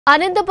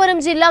అనంతపురం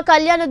జిల్లా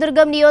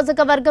కళ్యాణదుర్గం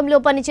నియోజకవర్గంలో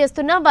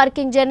పనిచేస్తున్న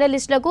వర్కింగ్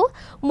జర్నలిస్టులకు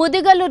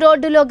ముదిగల్లు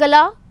రోడ్డులో గల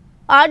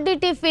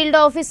ఆర్డిటి ఫీల్డ్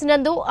ఆఫీస్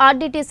నందు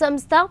ఆర్డిటి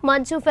సంస్థ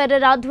మంచు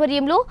ఫెర్రర్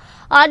ఆధ్వర్యంలో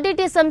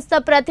ఆర్డిటి సంస్థ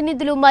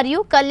ప్రతినిధులు మరియు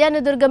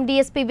కళ్యాణదుర్గం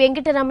డీఎస్పీ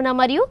వెంకటరమణ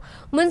మరియు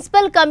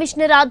మున్సిపల్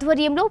కమిషనర్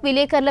ఆధ్వర్యంలో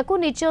విలేకరులకు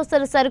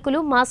నిత్యావసర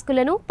సరుకులు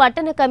మాస్కులను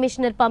పట్టణ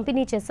కమిషనర్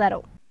పంపిణీ చేశారు।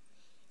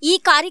 ఈ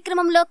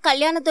కార్యక్రమంలో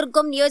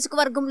కళ్యాణదుర్గం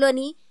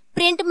నియోజకవర్గంలోని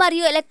ప్రింట్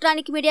మరియు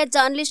ఎలక్ట్రానిక్ మీడియా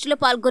జర్నలిస్టులు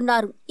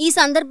పాల్గొన్నారు। ఈ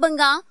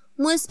సందర్భంగా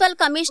మున్సిపల్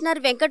కమిషనర్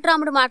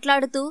వెంకటరాముడు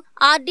మాట్లాడుతూ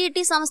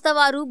ఆర్డిటి సంస్థ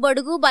వారు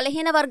బడుగు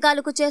బలహీన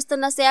వర్గాలకు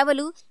చేస్తున్న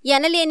సేవలు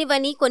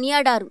ఎనలేనివని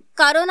కొనియాడారు।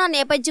 కరోనా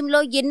నేపథ్యంలో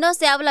ఎన్నో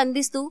సేవలు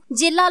అందిస్తూ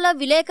జిల్లాలో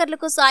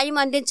విలేకరులకు సాయం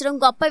అందించడం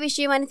గొప్ప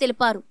విషయమని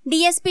తెలిపారు।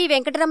 డీఎస్పీ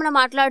వెంకటరమణ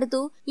మాట్లాడుతూ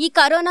ఈ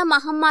కరోనా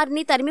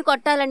మహమ్మారిని తరిమి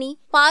కొట్టాలని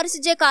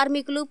పారిశుధ్య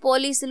కార్మికులు,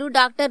 పోలీసులు,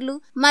 డాక్టర్లు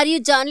మరియు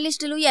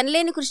జర్నలిస్టులు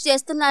ఎనలేని కృషి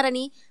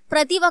చేస్తున్నారని,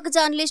 ప్రతి ఒక్క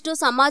జర్నలిస్టు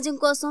సమాజం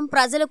కోసం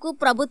ప్రజలకు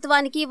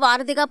ప్రభుత్వానికి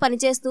వారధిగా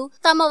పనిచేస్తూ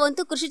తమ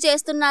వంతు కృషి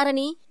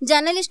చేస్తున్నారని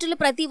జర్నలిస్టులు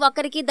ప్రతి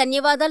ఒక్కరికి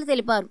ధన్యవాదాలు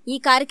తెలిపారు। ఈ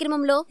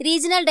కార్యక్రమంలో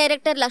regional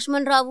director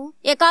Lakshmanarao,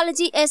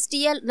 ecology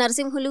STL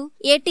Narasimhulu,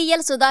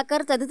 ATL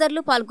Sudhakar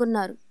తదితరులు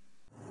పాల్గొన్నారు।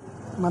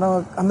 మనం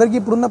అందరికీ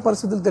ఇప్పుడున్న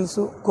పరిస్థితులు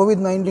తెలుసు।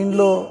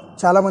 కోవిడ్-19లో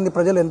చాలా మంది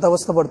ప్రజలు ఎంత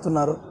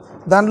అవస్థపడుతున్నారు।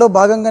 దానిలో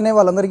భాగంగానే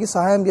వాళ్ళందరికీ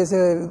సహాయం చేసే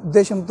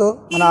ఉద్దేశంతో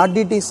మన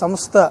ఆర్డిటి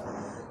సంస్థ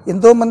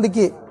ఎంతో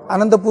మందికి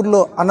అనంతపూర్లో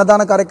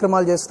అన్నదాన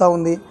కార్యక్రమాలు చేస్తూ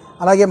ఉంది,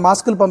 అలాగే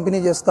మాస్కులు పంపిణీ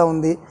చేస్తూ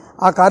ఉంది।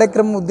 ఆ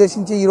కార్యక్రమం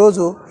ఉద్దేశించి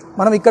ఈరోజు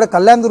మనం ఇక్కడ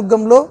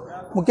కళ్యాణదుర్గంలో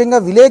ముఖ్యంగా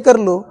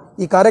విలేకరులు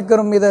ఈ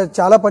కార్యక్రమం మీద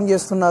చాలా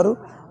పనిచేస్తున్నారు।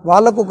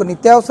 వాళ్లకు ఒక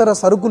నిత్యావసర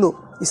సరుకులు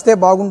ఇస్తే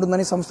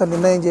బాగుంటుందని సంస్థ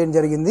నిర్ణయం చేయడం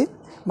జరిగింది।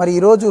 మరి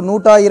ఈరోజు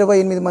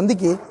 128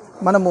 మందికి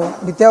మనము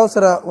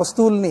నిత్యావసర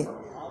వస్తువుల్ని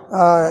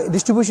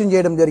డిస్ట్రిబ్యూషన్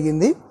చేయడం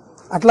జరిగింది।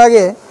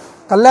 అట్లాగే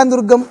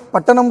కళ్యాణదుర్గం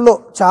పట్టణంలో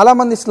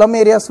చాలామంది స్లమ్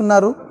ఏరియాస్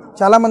ఉన్నారు,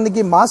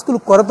 చాలామందికి మాస్కులు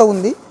కొరత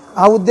ఉంది।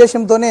 ఆ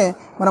ఉద్దేశంతోనే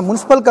మన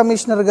మున్సిపల్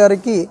కమిషనర్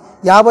గారికి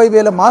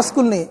 50,000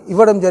 మాస్కుల్ని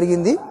ఇవ్వడం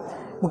జరిగింది।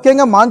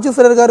 ముఖ్యంగా మంచు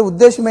ఫెర్రర్ గారి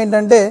ఉద్దేశం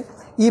ఏంటంటే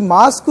ఈ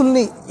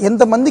మాస్కుల్ని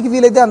ఎంతమందికి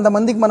వీలైతే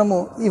అంతమందికి మనము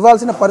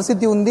ఇవ్వాల్సిన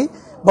పరిస్థితి ఉంది।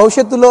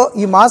 భవిష్యత్తులో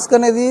ఈ మాస్క్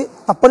అనేది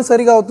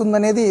తప్పనిసరిగా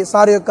అవుతుందనేది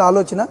సార్ యొక్క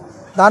ఆలోచన।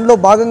 దానిలో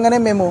భాగంగానే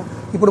మేము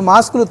ఇప్పుడు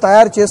మాస్కులు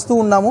తయారు చేస్తూ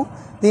ఉన్నాము।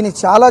 దీన్ని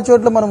చాలా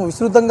చోట్ల మనము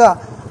విస్తృతంగా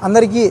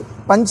అందరికీ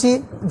పంచి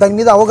దాని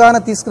మీద అవగాహన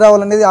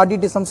తీసుకురావాలనేది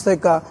ఆర్డిటి సంస్థ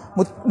యొక్క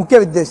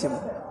ముఖ్య ఉద్దేశం।